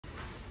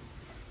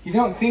You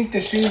don't think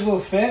the shoes will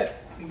fit,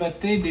 but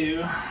they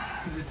do.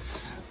 It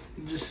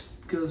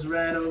just goes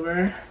right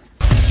over.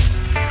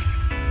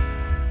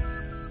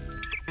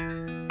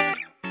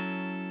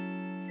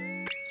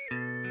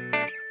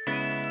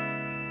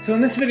 So in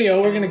this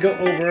video, we're gonna go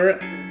over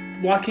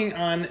walking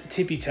on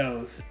tippy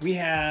toes. We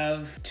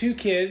have 2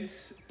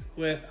 kids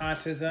with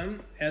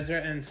autism,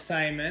 Ezra and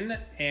Simon,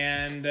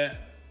 and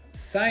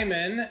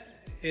Simon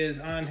is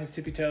on his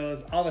tippy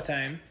toes all the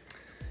time.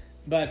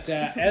 But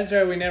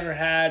Ezra, we never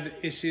had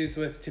issues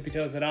with tippy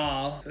toes at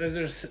all. So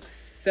Ezra's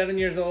 7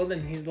 years old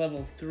and he's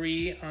level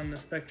 3 on the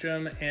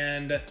spectrum,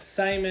 and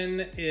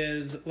Simon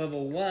is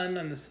level 1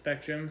 on the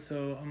spectrum,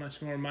 so a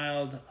much more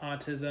mild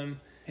autism.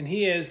 And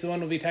he is the one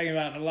we'll be talking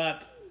about a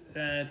lot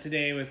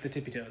today with the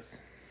tippy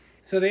toes.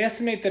 So they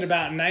estimate that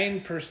about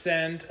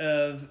 9%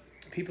 of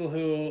people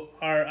who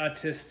are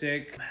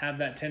autistic have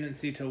that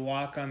tendency to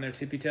walk on their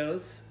tippy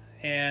toes.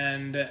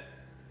 And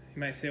you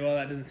might say, well,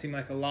 that doesn't seem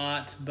like a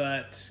lot,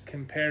 but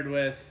compared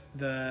with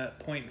the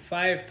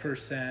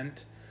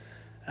 0.5%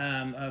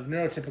 of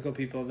neurotypical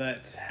people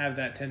that have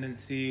that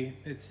tendency,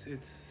 it's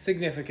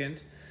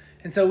significant.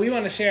 And so we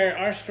want to share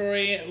our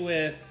story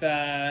with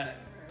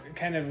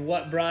kind of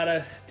what brought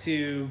us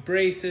to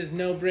braces,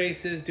 no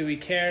braces, do we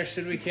care,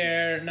 should we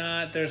care,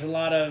 not. There's a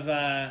lot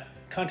of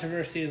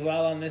controversy as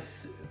well on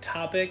this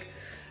topic.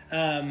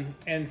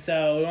 And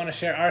so we want to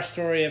share our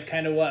story of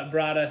kind of what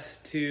brought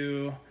us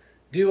to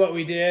do what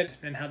we did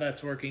and how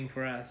that's working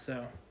for us.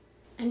 So,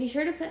 and be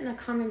sure to put in the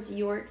comments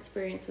your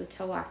experience with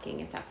toe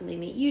walking, if that's something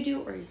that you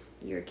do or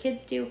your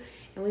kids do,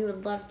 and we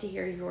would love to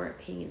hear your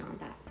opinion on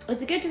that.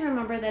 It's good to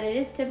remember that it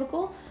is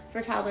typical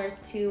for toddlers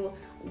to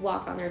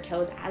walk on their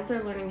toes as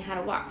they're learning how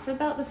to walk for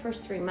about the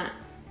first 3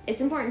 months.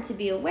 It's important to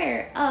be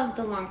aware of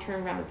the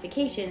long-term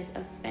ramifications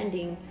of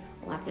spending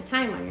lots of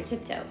time on your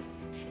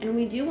tiptoes. And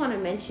we do want to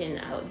mention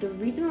the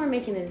reason we're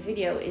making this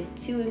video is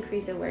to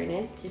increase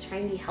awareness, to try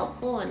and be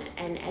helpful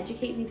and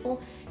educate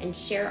people and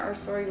share our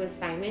story with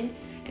Simon.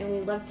 And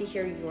we'd love to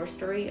hear your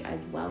story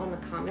as well in the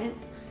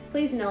comments.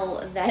 Please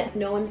know that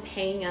no one's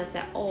paying us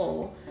at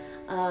all.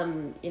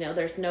 You know,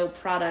 there's no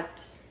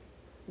product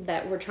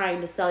that we're trying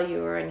to sell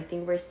you or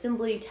anything. We're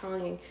simply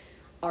telling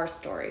our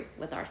story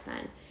with our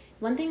son.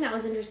 One thing that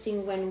was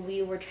interesting when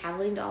we were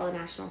traveling to all the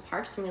national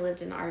parks when we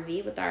lived in an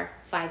RV with our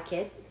 5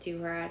 kids, 2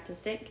 who are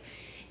autistic,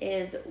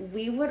 is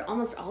we would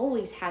almost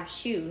always have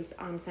shoes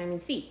on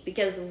Simon's feet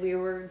because we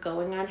were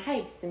going on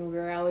hikes and we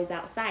were always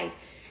outside.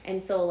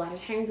 And so a lot of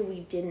times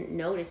we didn't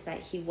notice that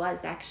he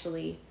was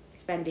actually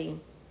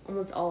spending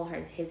almost all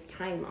his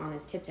time on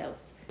his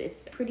tiptoes.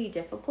 It's pretty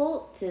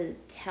difficult to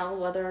tell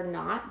whether or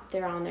not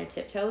they're on their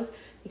tiptoes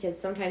because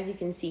sometimes you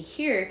can see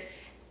here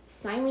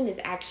Simon is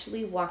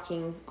actually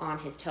walking on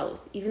his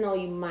toes, even though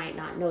you might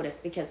not notice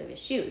because of his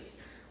shoes.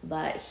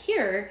 But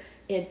here,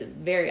 it's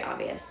very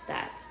obvious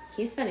that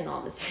he's spending all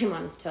of his time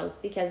on his toes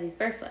because he's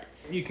barefoot.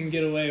 You can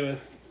get away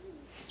with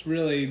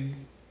really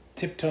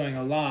tiptoeing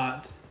a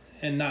lot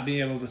and not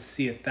being able to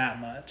see it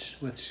that much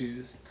with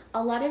shoes.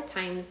 A lot of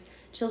times,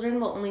 children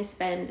will only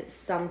spend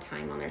some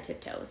time on their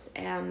tiptoes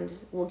and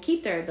will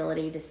keep their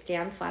ability to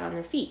stand flat on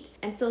their feet.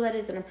 And so that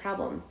isn't a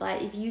problem.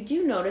 But if you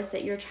do notice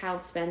that your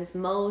child spends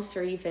most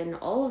or even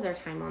all of their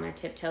time on their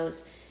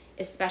tiptoes,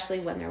 especially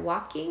when they're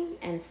walking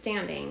and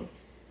standing,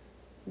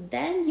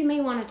 then you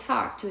may want to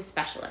talk to a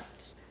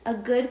specialist. A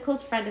good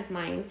close friend of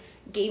mine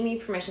gave me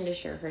permission to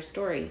share her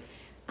story.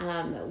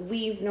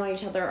 We've known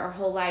each other our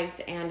whole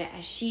lives, and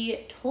as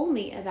she told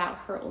me about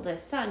her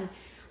oldest son,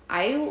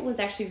 I was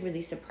actually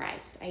really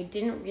surprised. I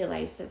didn't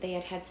realize that they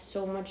had had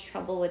so much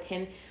trouble with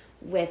him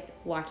with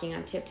walking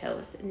on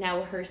tiptoes.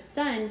 Now her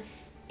son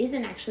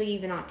isn't actually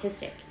even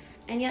autistic,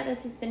 and yet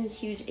this has been a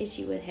huge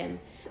issue with him.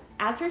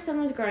 As her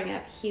son was growing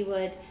up, he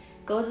would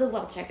go to the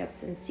well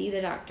checkups and see the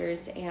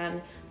doctors,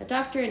 and the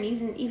doctor and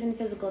even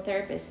physical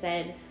therapist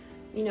said,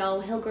 you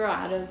know, he'll grow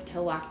out of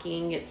toe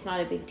walking, it's not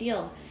a big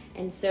deal.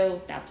 And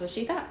so that's what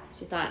she thought.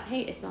 She thought,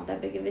 hey, it's not that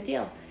big of a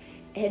deal.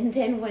 And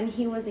then when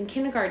he was in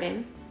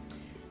kindergarten,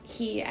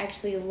 he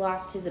actually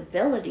lost his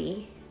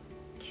ability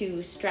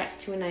to stretch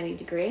to a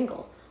 90-degree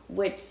angle,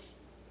 which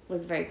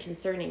was very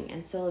concerning.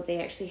 And so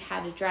they actually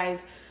had to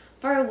drive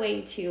far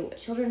away to a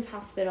children's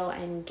hospital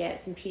and get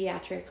some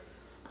pediatric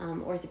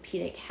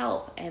orthopedic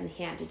help. And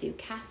he had to do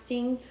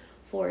casting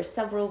for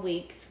several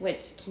weeks,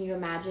 which, can you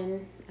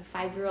imagine a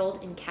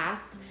 5-year-old in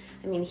casts?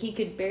 I mean, he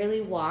could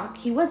barely walk.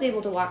 He was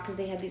able to walk because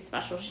they had these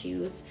special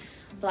shoes,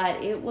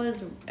 but it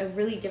was a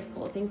really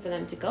difficult thing for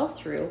them to go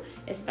through,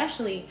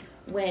 especially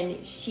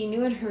when she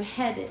knew in her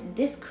head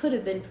this could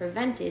have been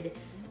prevented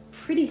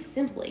pretty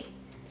simply.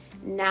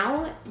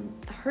 Now,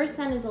 her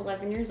son is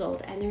 11 years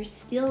old and they're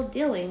still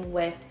dealing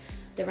with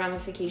the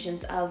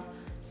ramifications of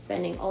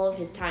spending all of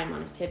his time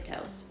on his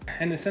tiptoes.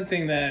 And it's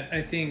something that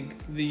I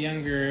think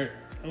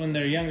when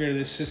they're younger,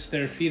 it's just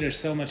their feet are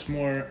so much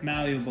more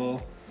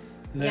malleable.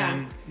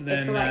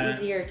 It's a lot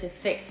easier to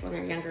fix when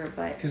they're younger,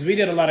 but... Because we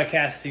did a lot of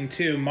casting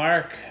too.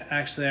 Mark,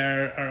 actually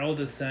our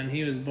oldest son,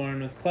 he was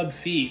born with club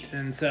feet,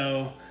 and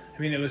so, I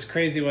I mean, it was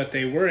crazy what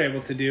they were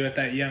able to do at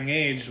that young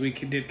age. We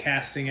did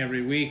casting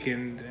every week,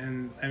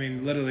 and I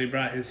mean, literally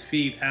brought his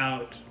feet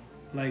out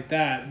like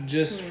that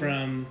just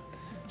from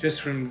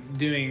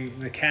doing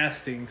the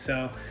casting.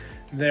 So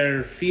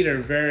their feet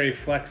are very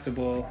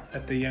flexible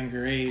at the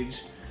younger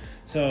age.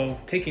 So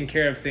taking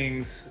care of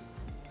things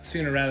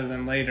sooner rather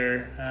than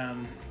later,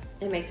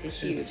 it makes a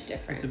huge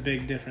difference. It's a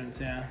big difference,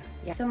 yeah.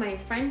 So my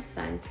friend's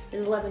son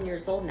is 11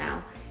 years old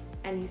now,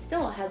 and he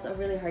still has a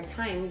really hard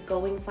time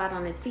going flat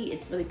on his feet.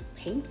 It's really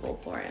painful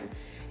for him.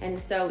 And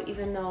so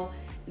even though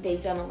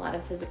they've done a lot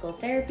of physical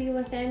therapy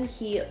with him,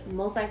 he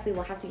most likely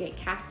will have to get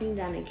casting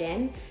done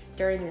again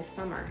during the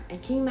summer.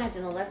 And can you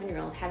imagine an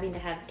 11-year-old having to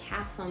have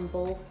casts on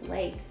both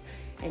legs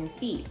and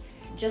feet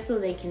just so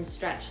they can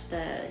stretch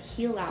the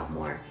heel out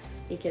more,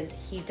 because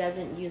he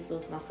doesn't use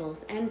those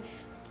muscles. And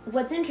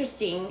what's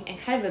interesting and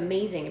kind of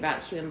amazing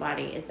about the human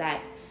body is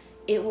that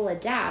it will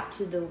adapt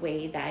to the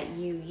way that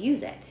you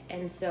use it.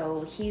 And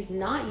so he's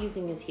not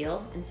using his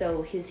heel, and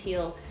so his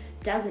heel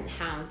doesn't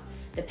have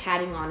the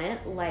padding on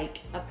it like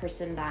a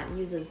person that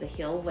uses the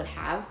heel would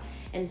have.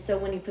 And so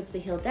when he puts the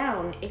heel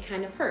down, it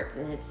kind of hurts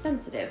and it's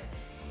sensitive.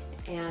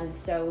 And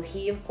so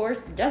he, of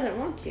course, doesn't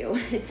want to.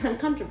 It's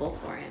uncomfortable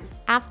for him.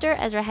 After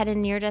Ezra had a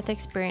near-death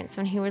experience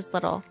when he was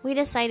little, we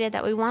decided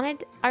that we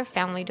wanted our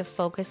family to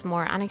focus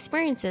more on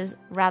experiences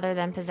rather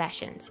than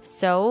possessions.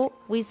 So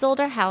we sold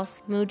our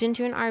house, moved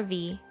into an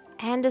RV,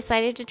 and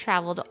decided to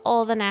travel to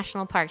all the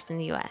national parks in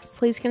the US.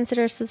 Please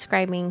consider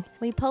subscribing.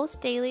 We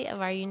post daily of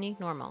our unique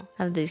normal,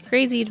 of these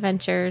crazy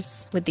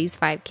adventures with these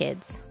 5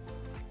 kids.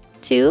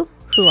 2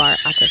 who are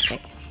autistic.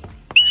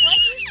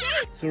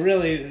 So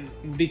really,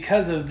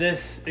 because of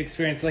this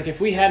experience, like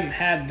if we hadn't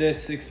had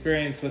this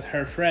experience with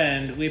her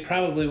friend, we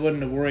probably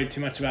wouldn't have worried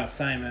too much about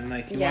Simon.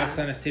 Like he walks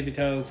on his tippy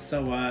toes,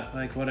 so what?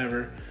 Like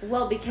whatever.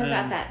 Well, because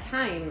at that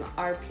time,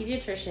 our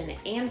pediatrician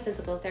and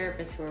physical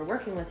therapist who were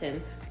working with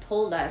him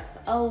told us,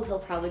 oh, he'll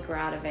probably grow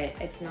out of it.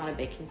 It's not a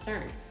big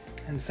concern.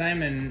 And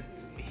Simon,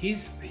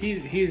 he's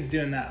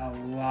doing that a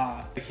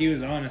lot. He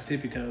was on his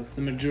tippy toes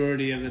the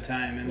majority of the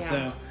time, and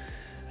so.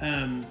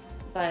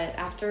 But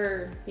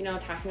after,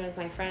 talking with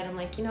my friend, I'm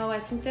like, I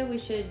think that we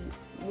should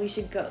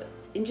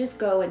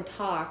go and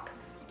talk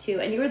to,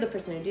 and you were the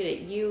person who did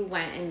it. You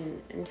went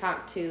and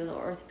talked to the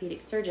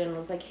orthopedic surgeon and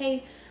was like,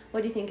 hey,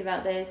 what do you think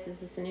about this? Is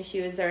this an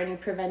issue? Is there any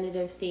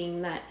preventative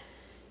thing that,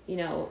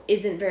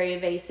 isn't very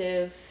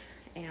invasive?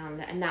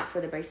 And that's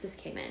where the braces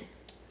came in.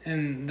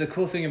 And the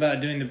cool thing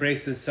about doing the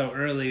braces so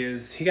early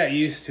is he got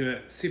used to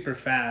it super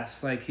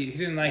fast. Like he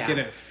didn't like it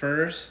at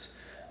first.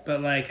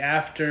 But like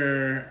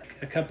after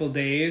a couple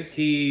days,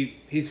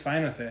 he's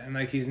fine with it, and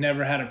like he's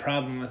never had a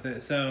problem with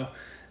it. So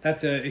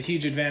that's a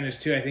huge advantage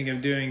too, I think, of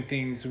doing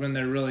things when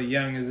they're really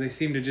young, is they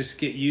seem to just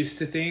get used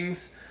to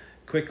things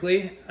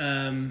quickly,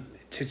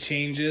 to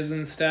changes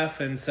and stuff.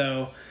 And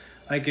so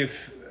like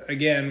if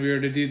again we were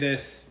to do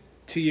this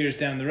 2 years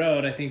down the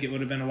road, I think it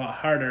would have been a lot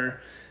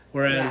harder.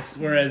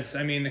 Whereas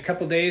I mean, a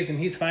couple days and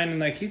he's fine, and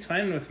like he's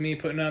fine with me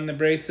putting on the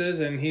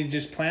braces, and he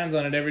just plans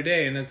on it every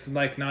day, and it's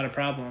like not a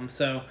problem.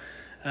 So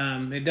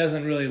it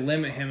doesn't really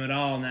limit him at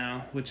all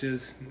now, which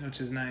is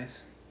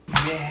nice.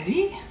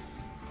 Ready?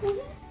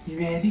 You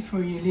ready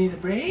for your little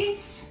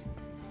brace?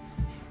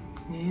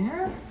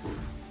 Yeah?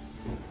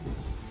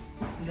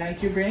 You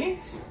like your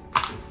brace?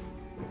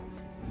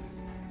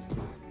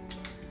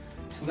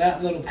 So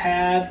that little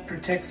pad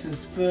protects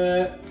his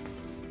foot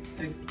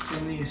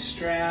from these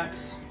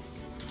straps.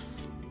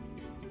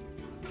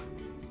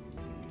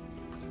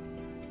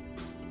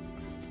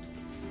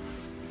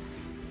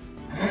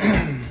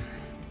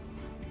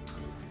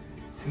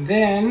 And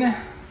then,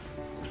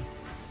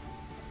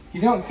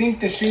 you don't think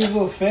the shoes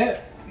will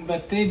fit,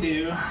 but they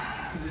do.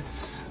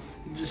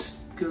 It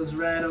just goes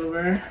right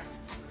over.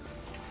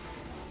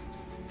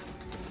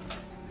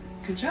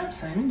 Good job,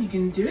 Simon. You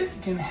can do it.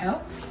 You can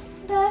help.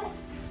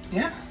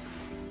 Yeah?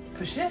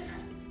 Push it.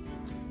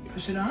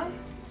 Push it on.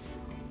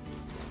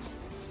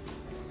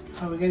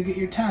 Oh, we gotta get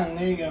your tongue.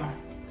 There you go.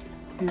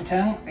 See the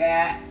tongue?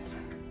 Yeah.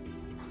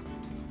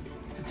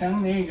 The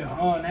tongue? There you go.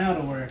 Oh, now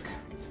it'll work.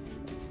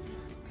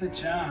 Good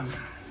job.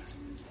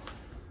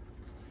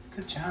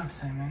 Good job,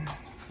 Simon.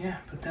 Yeah,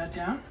 put that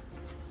down.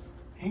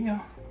 There you go.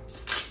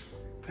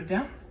 Put it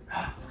down.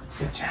 Oh,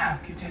 good job.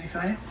 Give Daddy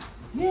 5.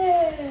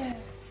 Yes!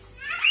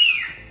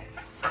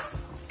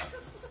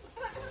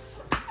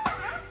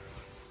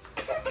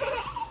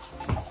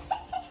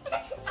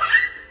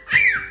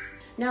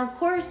 Now, of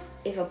course,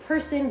 if a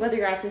person, whether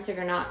you're autistic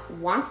or not,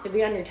 wants to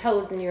be on your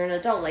toes and you're an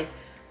adult, like,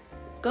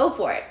 go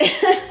for it.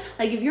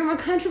 Like, if you're more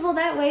comfortable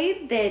that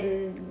way,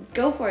 then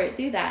go for it,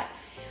 do that.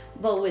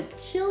 But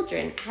with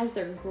children, as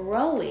they're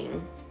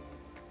growing,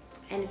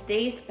 and if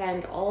they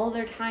spend all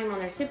their time on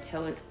their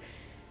tiptoes,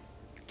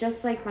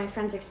 just like my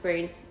friend's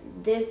experience,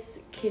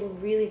 this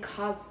can really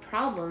cause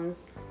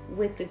problems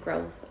with the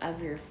growth of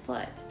your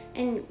foot.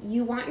 And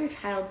you want your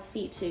child's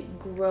feet to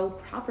grow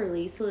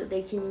properly so that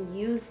they can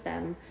use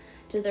them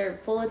to their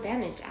full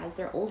advantage as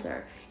they're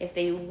older. If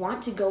they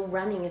want to go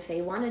running, if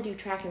they want to do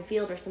track and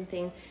field or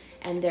something,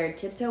 and their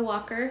tiptoe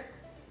walker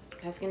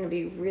that's going to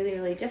be really,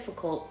 really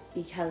difficult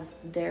because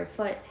their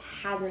foot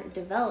hasn't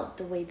developed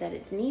the way that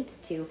it needs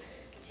to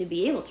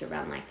be able to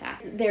run like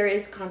that. There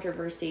is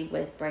controversy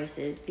with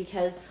braces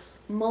because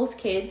most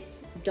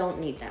kids don't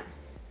need them.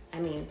 I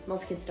mean,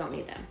 most kids don't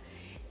need them.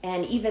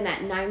 And even at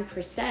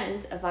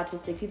 9% of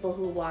autistic people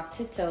who walk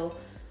tiptoe,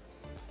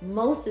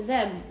 most of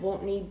them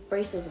won't need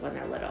braces when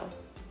they're little,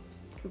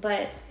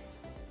 but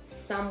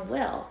some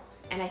will.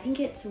 And I think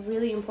it's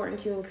really important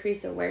to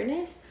increase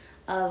awareness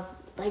of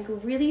like a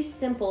really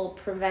simple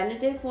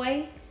preventative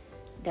way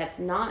that's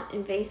not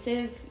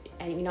invasive,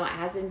 and you know,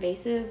 as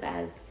invasive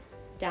as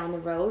down the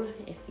road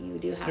if you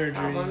do have surgery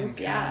problems. and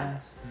Yeah.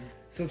 casts.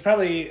 So it's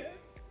probably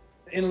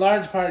in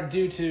large part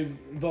due to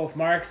both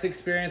Mark's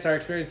experience, our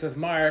experience with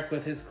Mark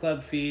with his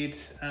club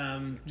feet,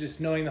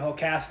 just knowing the whole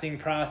casting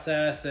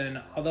process,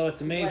 and although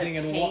it's amazing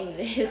What a and pain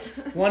it is.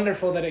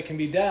 wonderful that it can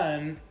be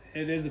done,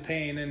 it is a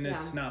pain and Yeah.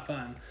 it's not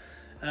fun.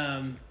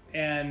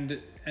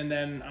 And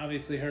then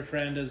obviously her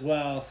friend as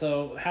well.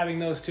 So having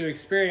those two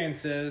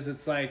experiences,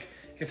 it's like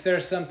if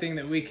there's something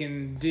that we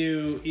can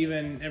do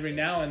even every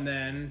now and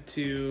then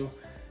to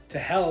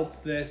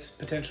help this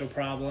potential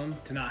problem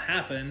to not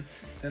happen,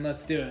 then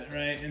let's do it,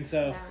 right? And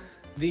so Yeah.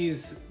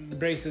 these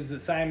braces that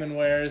Simon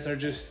wears are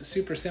just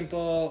super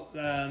simple.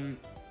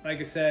 Like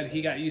I said,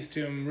 he got used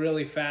to them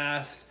really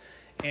fast,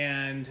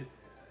 and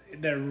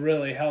they're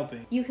really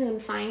helping. You can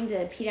find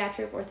a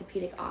pediatric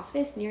orthopedic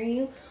office near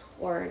you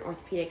or an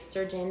orthopedic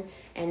surgeon,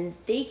 and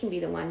they can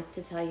be the ones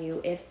to tell you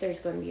if there's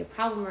going to be a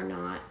problem or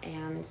not,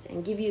 and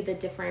give you the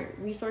different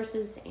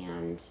resources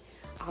and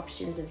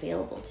options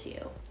available to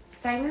you.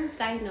 Simon was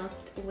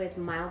diagnosed with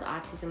mild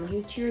autism when he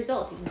was 2 years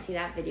old. You can see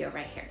that video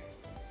right here.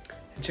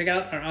 And check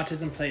out our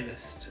autism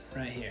playlist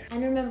right here.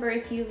 And remember,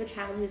 if you have a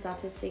child who's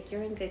autistic,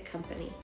 you're in good company.